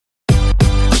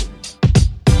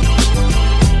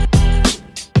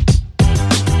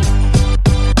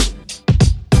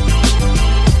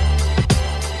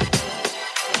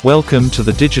Welcome to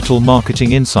the Digital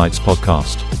Marketing Insights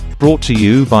podcast, brought to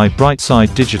you by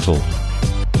Brightside Digital.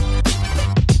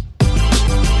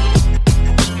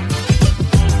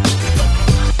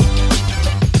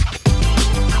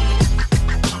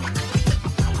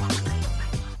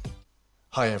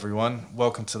 Hi everyone,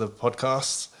 welcome to the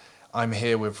podcast. I'm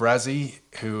here with Razi,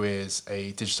 who is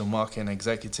a digital marketing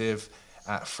executive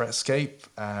at Threatscape.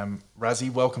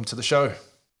 Razi, welcome to the show.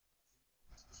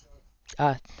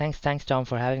 Thanks, Tom,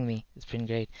 for having me. It's been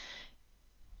great.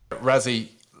 Razi,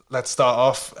 let's start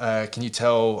off. Can you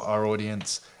tell our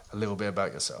audience a little bit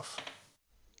about yourself?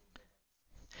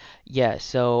 Yeah,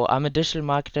 so I'm a digital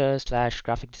marketer slash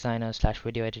graphic designer slash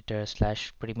video editor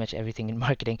slash pretty much everything in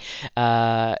marketing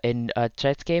in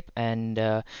Threadscape.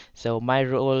 And so my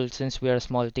role, since we are a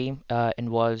small team,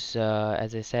 involves,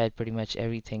 as I said, pretty much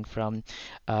everything from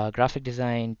graphic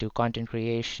design to content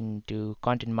creation to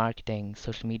content marketing,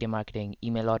 social media marketing,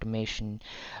 email automation,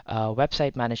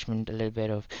 website management, a little bit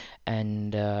of,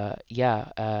 and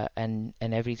and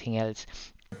everything else.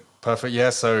 Perfect.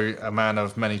 Yeah, so a man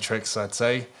of many tricks, I'd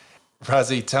say.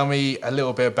 Razi, tell me a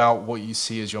little bit about what you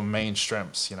see as your main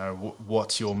strengths. You know,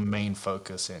 what's your main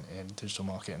focus in digital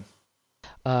marketing?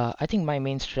 I think my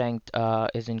main strength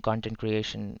is in content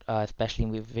creation, especially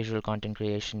with visual content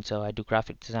creation. So I do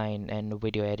graphic design and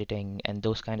video editing and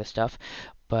those kind of stuff.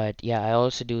 But yeah, I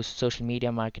also do social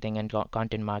media marketing and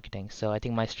content marketing. So I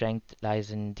think my strength lies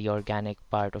in the organic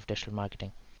part of digital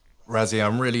marketing. Razi,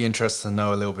 I'm really interested to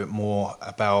know a little bit more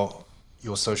about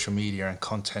your social media and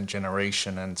content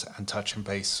generation and touching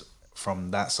base from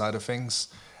that side of things.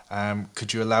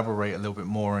 Could you elaborate a little bit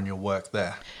more on your work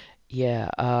there? Yeah,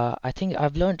 I think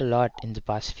I've learned a lot in the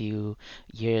past few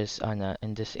years on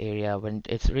in this area. When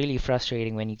it's really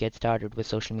frustrating when you get started with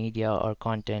social media or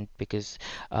content because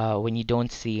when you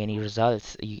don't see any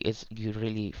results, it's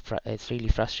really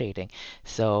frustrating.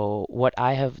 So what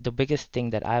I have, the biggest thing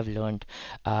that I've learned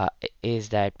is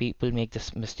that people make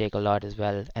this mistake a lot as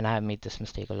well, and I have made this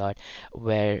mistake a lot,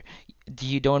 where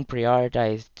you don't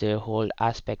prioritize the whole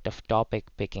aspect of topic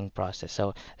picking process.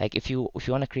 So like if you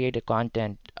want to create a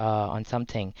content on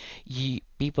something,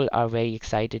 people are very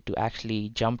excited to actually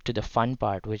jump to the fun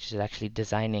part, which is actually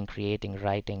designing, creating,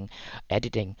 writing,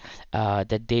 editing,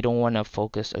 that they don't want to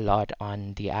focus a lot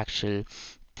on the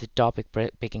topic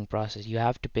picking process. You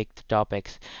have to pick the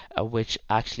topics which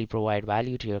actually provide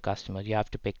value to your customers. You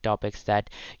have to pick topics that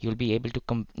you'll be able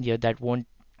to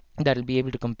that'll be able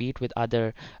to compete with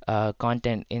other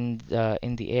content in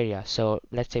the area. So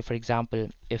let's say, for example,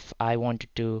 if I wanted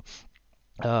to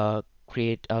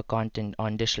create content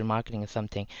on digital marketing or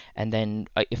something, and then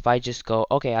if I just go,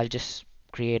 okay, I'll just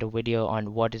create a video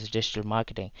on what is digital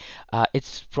marketing,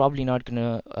 it's probably not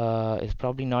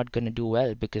gonna do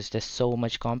well because there's so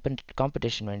much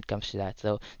competition when it comes to that.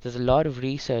 So there's a lot of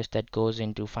research that goes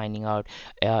into finding out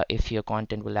if your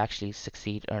content will actually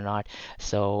succeed or not.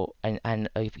 So and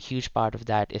a huge part of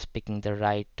that is picking the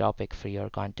right topic for your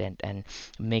content and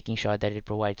making sure that it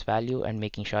provides value and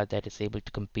making sure that it's able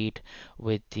to compete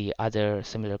with the other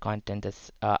similar content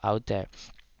that's out there.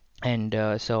 And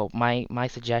so my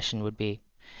suggestion would be,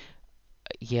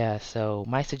 yeah, so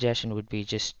my suggestion would be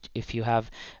just if you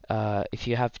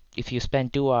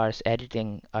spend 2 hours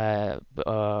editing a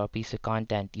piece of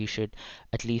content, you should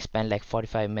at least spend like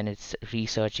 45 minutes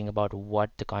researching about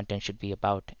what the content should be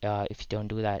about. If you don't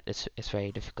do that, it's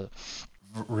very difficult.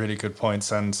 Really good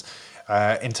points. And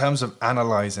in terms of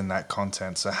analyzing that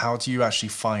content, so how do you actually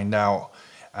find out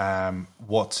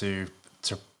what to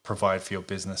provide for your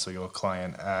business or your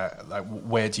client? Like,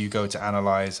 where do you go to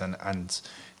analyze, and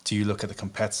do you look at the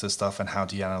competitor stuff, and how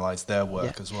do you analyze their Yeah.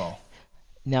 work as well?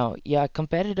 Now, yeah,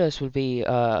 competitors will be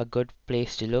a good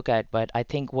place to look at, but I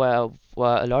think a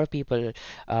lot of people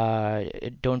uh,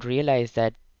 don't realize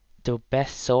that the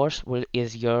best source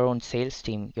is your own sales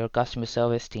team, your customer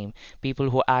service team, people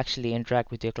who actually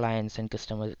interact with your clients and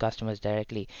customers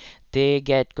directly. They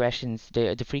get questions,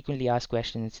 they frequently ask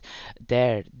questions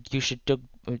there. You should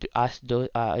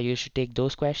you should take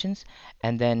those questions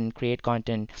and then create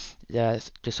content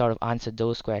to sort of answer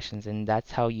those questions, and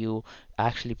that's how you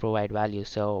actually provide value.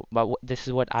 So, but this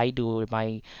is what I do with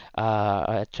my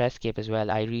Threadscape as well.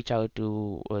 I reach out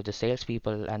to the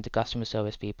salespeople and the customer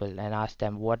service people and ask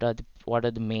them what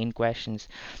are the main questions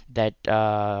that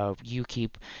you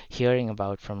keep hearing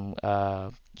about from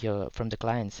from the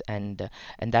clients, and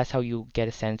that's how you get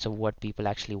a sense of what people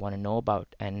actually want to know about.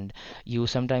 And you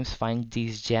sometimes find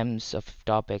these gems of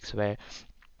topics where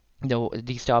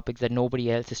these topics that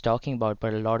nobody else is talking about,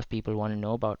 but a lot of people want to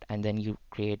know about, and then you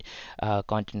create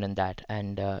content on that.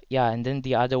 And yeah, and then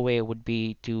the other way would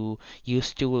be to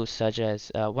use tools such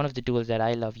as one of the tools that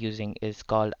I love using is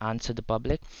called Answer the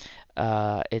Public.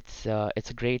 It's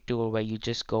a great tool where you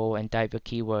just go and type a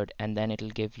keyword, and then it'll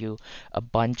give you a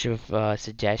bunch of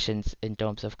suggestions in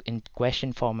terms of in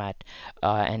question format,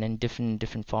 and in different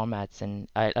formats. And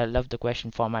I love the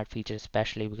question format feature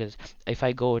especially because if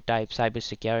I go type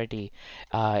cybersecurity,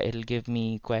 it'll give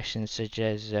me questions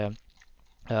uh,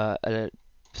 uh,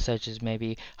 such as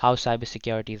maybe how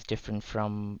cybersecurity is different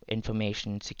from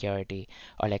information security,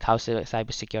 or like how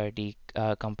cybersecurity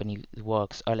company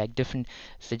works, or like different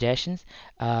suggestions.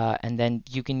 And then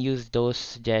you can use those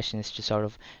suggestions to sort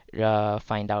of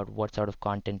find out what sort of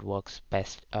content works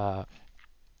best,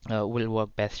 will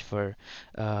work best for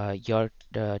your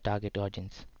target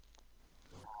audience.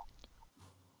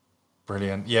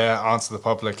 Brilliant. Yeah, Answer the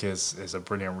Public is a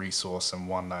brilliant resource and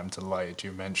one that I'm delighted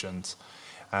you mentioned.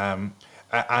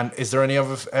 And is there any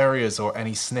other areas or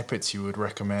any snippets you would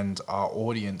recommend our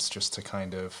audience just to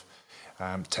kind of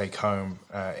take home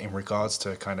in regards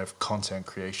to kind of content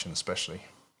creation, especially?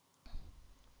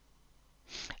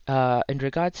 In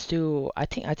regards to, I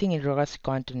think in regards to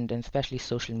content and especially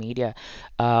social media,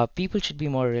 people should be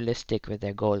more realistic with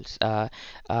their goals. A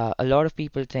lot of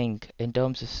people think in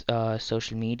terms of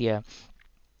social media,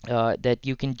 that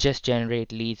you can just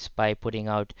generate leads by putting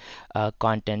out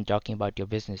content talking about your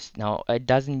business. Now, it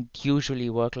doesn't usually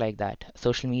work like that.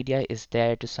 Social media is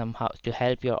there to somehow to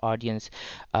help your audience,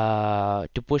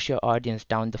 to push your audience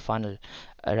down the funnel,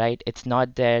 right? It's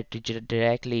not there to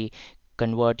directly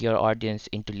convert your audience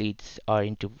into leads or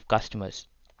into customers.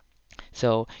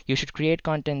 So you should create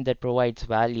content that provides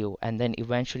value, and then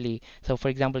eventually, so for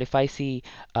example, if I see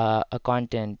a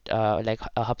content like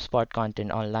a HubSpot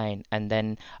content online, and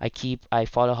then I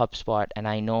follow HubSpot, and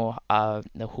I know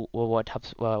what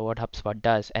HubSpot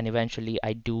does, and eventually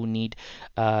I do need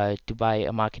to buy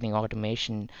a marketing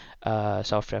automation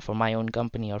software for my own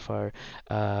company, or for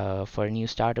a new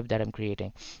startup that I'm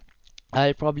creating.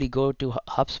 I'll probably go to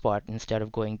HubSpot instead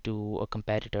of going to a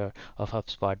competitor of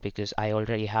HubSpot, because I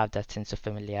already have that sense of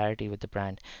familiarity with the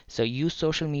brand. So use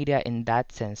social media in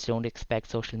that sense. Don't expect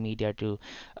social media to,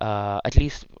 at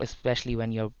least especially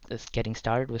when you're getting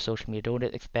started with social media, don't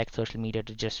expect social media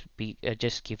to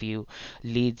just give you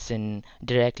leads and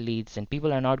direct leads, and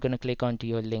people are not going to click onto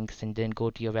your links and then go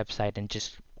to your website and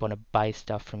just want to buy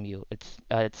stuff from you.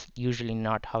 It's usually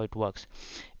not how it works.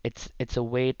 It's a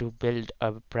way to build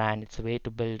a brand. It's a way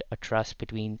to build a trust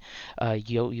between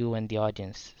you and the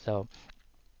audience. So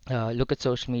look at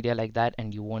social media like that,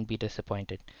 and you won't be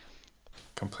disappointed.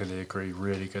 Completely agree.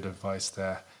 Really good advice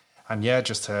there. And yeah,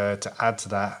 just to add to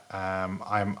that,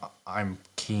 I'm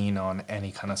keen on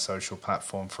any kind of social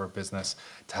platform for a business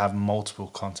to have multiple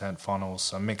content funnels.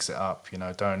 So mix it up.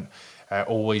 Don't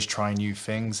always try new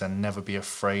things and never be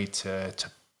afraid to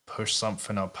push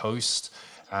something or post.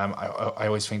 I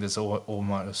always think there's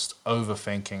almost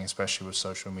overthinking, especially with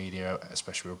social media,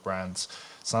 especially with brands.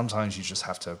 Sometimes you just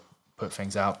have to put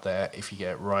things out there. If you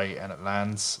get it right and it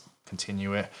lands,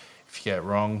 continue it. If you get it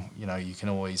wrong, you can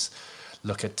always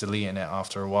look at deleting it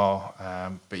after a while.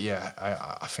 But yeah,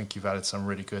 I think you've added some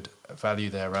really good value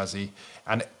there, Razi.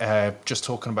 And just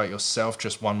talking about yourself,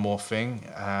 just one more thing.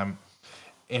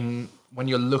 In when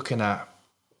you're looking at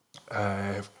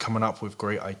coming up with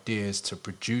great ideas to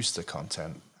produce the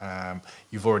content.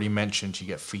 You've already mentioned you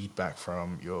get feedback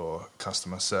from your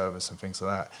customer service and things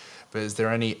like that. But is there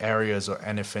any areas or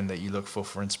anything that you look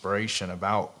for inspiration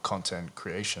about content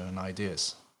creation and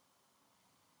ideas?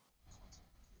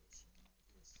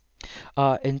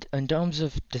 In terms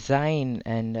of design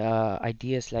and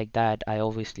ideas like that, I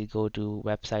obviously go to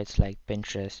websites like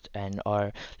Pinterest and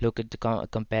or look at the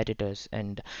competitors,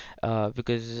 and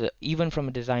because even from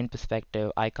a design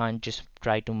perspective, I can't just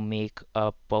try to make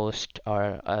a post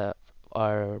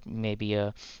or maybe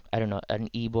a, I don't know, an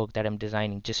ebook that I'm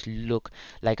designing just look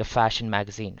like a fashion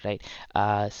magazine, right?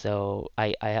 So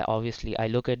I obviously I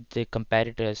look at the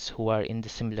competitors who are in the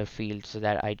similar field, so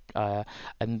that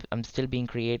I'm still being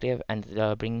creative and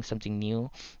bringing something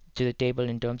new to the table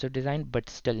in terms of design, but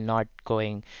still not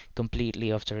going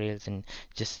completely off the rails and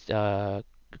just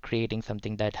creating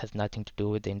something that has nothing to do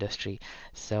with the industry.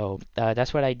 So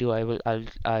that's what I do.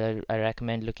 I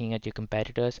recommend looking at your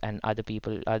competitors and other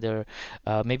people, other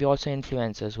maybe also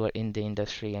influencers who are in the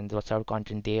industry, and what sort of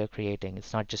content they are creating.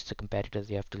 It's not just the competitors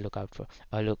you have to look out for,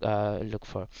 look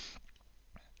for.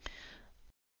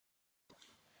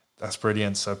 That's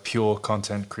brilliant. So pure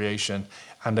content creation.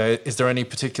 And is there any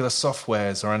particular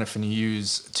softwares or anything you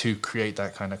use to create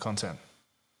that kind of content?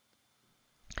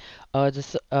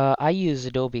 I use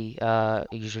Adobe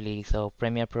usually, so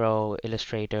Premiere Pro,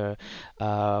 Illustrator,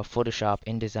 Photoshop,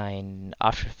 InDesign,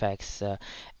 After Effects,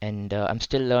 and I'm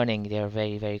still learning. They are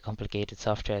very, very complicated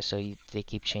software, so they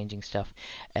keep changing stuff,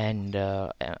 and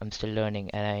I'm still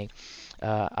learning.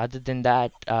 Other than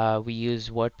that, we use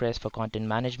WordPress for content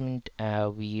management.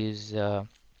 We use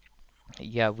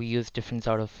different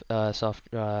sort of soft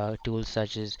tools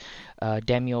such as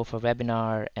Demio for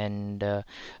webinar and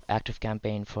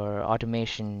ActiveCampaign for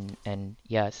automation, and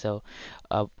yeah, so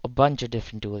a bunch of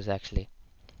different tools actually.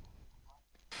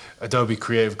 Adobe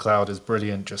Creative Cloud is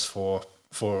brilliant just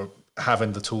for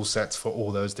having the tool sets for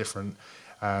all those different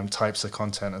types of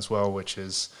content as well, which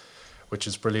is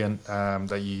brilliant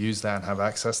that you use that and have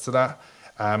access to that.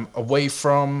 Away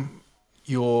from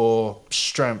your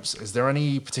strengths, is there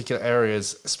any particular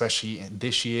areas, especially in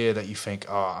this year, that you think,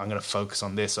 oh, I'm going to focus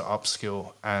on this or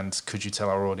upskill? And could you tell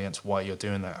our audience why you're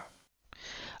doing that?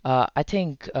 I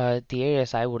think the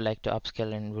areas I would like to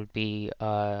upskill in would be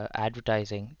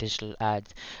advertising, digital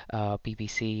ads,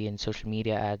 PPC, and social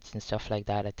media ads and stuff like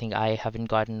that. I think I haven't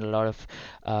gotten a lot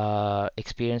of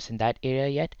experience in that area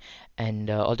yet. And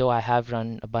although I have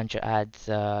run a bunch of ads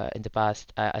in the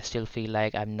past, I still feel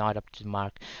like I'm not up to the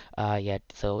mark yet.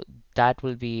 So that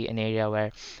will be an area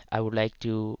where I would like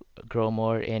to grow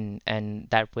more in, and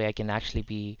that way I can actually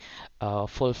be a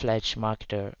full-fledged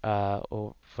marketer,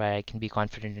 or where I can be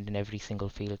confident in every single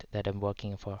field that I'm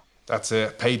working for. That's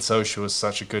it. Paid social is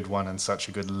such a good one and such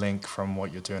a good link from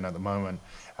what you're doing at the moment.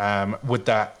 Would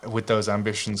those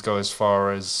ambitions go as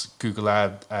far as Google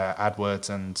AdWords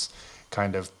and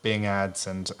kind of Bing ads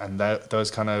and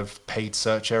those kind of paid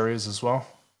search areas as well?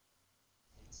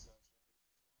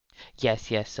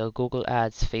 Yes, yes. So Google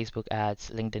ads, Facebook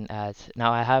ads, LinkedIn ads.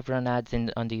 Now I have run ads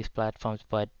in on these platforms,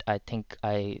 but I think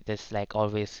there's like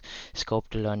always scope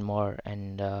to learn more,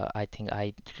 and I think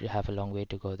I have a long way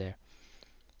to go there.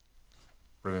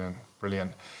 Brilliant,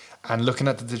 brilliant. And looking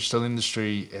at the digital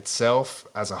industry itself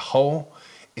as a whole,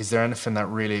 is there anything that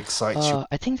really excites you?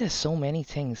 I think there's so many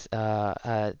things that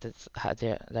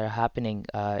are happening.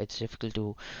 It's difficult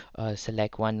to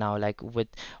select one now. Like with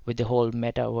the whole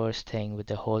metaverse thing, with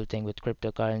the whole thing with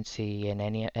cryptocurrency and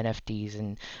any NFTs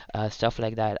and stuff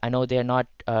like that. I know they're not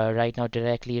right now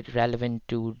directly relevant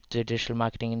to the digital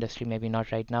marketing industry. Maybe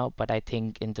not right now, but I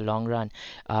think in the long run,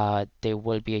 they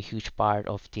will be a huge part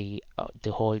of the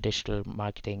whole digital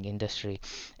marketing industry.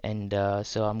 And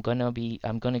so I'm gonna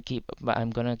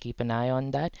keep an eye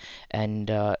on that, and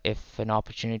if an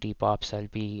opportunity pops, I'll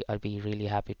be really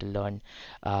happy to learn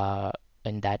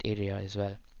in that area as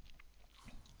well.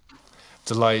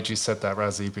 Delighted you said that,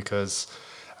 Razi, because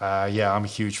yeah, I'm a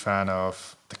huge fan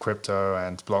of the crypto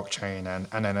and blockchain and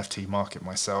NFT market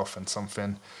myself, and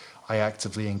something I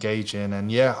actively engage in.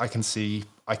 And yeah, I can see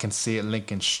it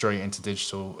linking straight into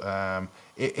digital.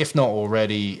 If not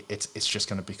already, it's just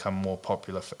going to become more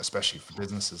popular, especially for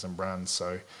businesses and brands.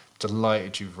 So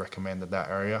delighted you've recommended that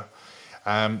area.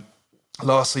 Um,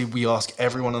 Lastly, we ask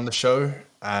everyone on the show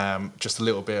just a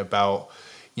little bit about,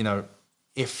 you know,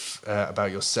 if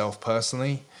about yourself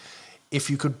personally. If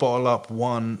you could bottle up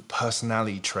one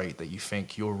personality trait that you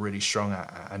think you're really strong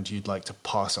at and you'd like to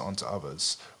pass it on to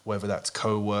others, whether that's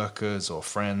co-workers or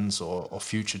friends or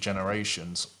future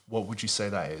generations, what would you say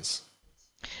that is?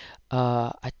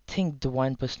 I think the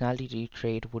one personality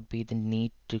trait would be the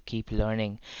need to keep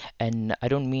learning, and I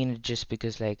don't mean it just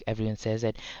because like everyone says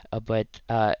it, but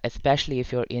especially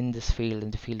if you're in this field,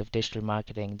 in the field of digital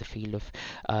marketing, the field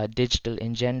of digital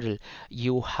in general,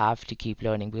 you have to keep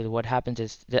learning. Because what happens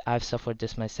is that I've suffered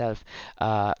this myself.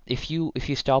 If you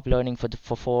stop learning for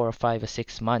 4 or 5 or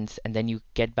 6 months, and then you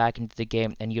get back into the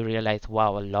game and you realize,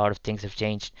 wow, a lot of things have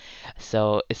changed.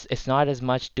 So it's not as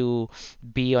much to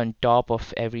be on top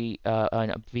of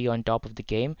the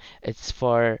game. It's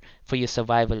for your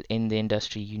survival in the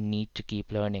industry. You need to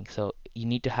keep learning, so you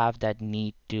need to have that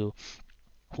need to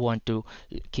want to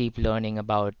keep learning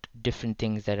about different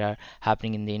things that are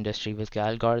happening in the industry, because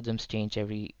algorithms change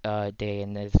every day,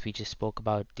 and as we just spoke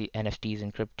about the NFTs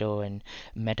and crypto and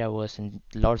metaverse, and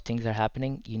a lot of things are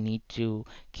happening. You need to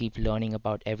keep learning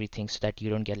about everything so that you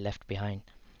don't get left behind.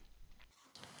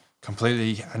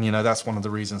 Completely. And that's one of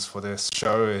the reasons for this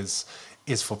show is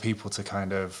for people to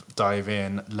kind of dive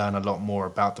in, learn a lot more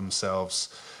about themselves,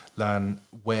 learn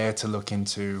where to look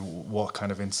into, what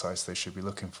kind of insights they should be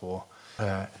looking for.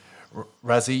 Uh,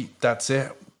 Razi, that's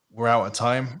it. We're out of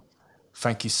time.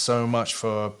 Thank you so much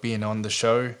for being on the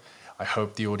show. I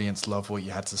hope the audience loved what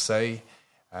you had to say.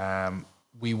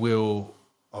 We will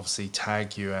obviously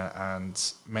tag you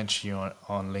and mention you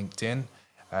on LinkedIn.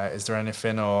 Is there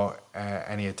anything or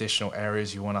any additional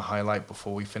areas you want to highlight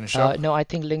before we finish up? No, I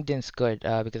think LinkedIn's good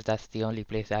because that's the only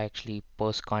place I actually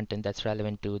post content that's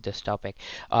relevant to this topic.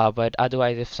 But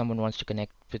otherwise, if someone wants to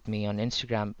connect with me on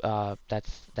Instagram,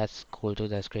 that's cool too.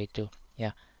 That's great too.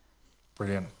 Yeah.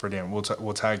 Brilliant, brilliant.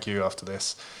 We'll tag you after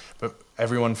this. But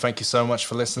everyone, thank you so much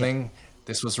for Yeah. listening.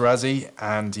 This was Razi,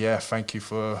 and yeah, thank you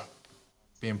for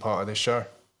being part of this show.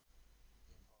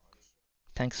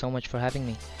 Thanks so much for having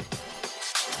me.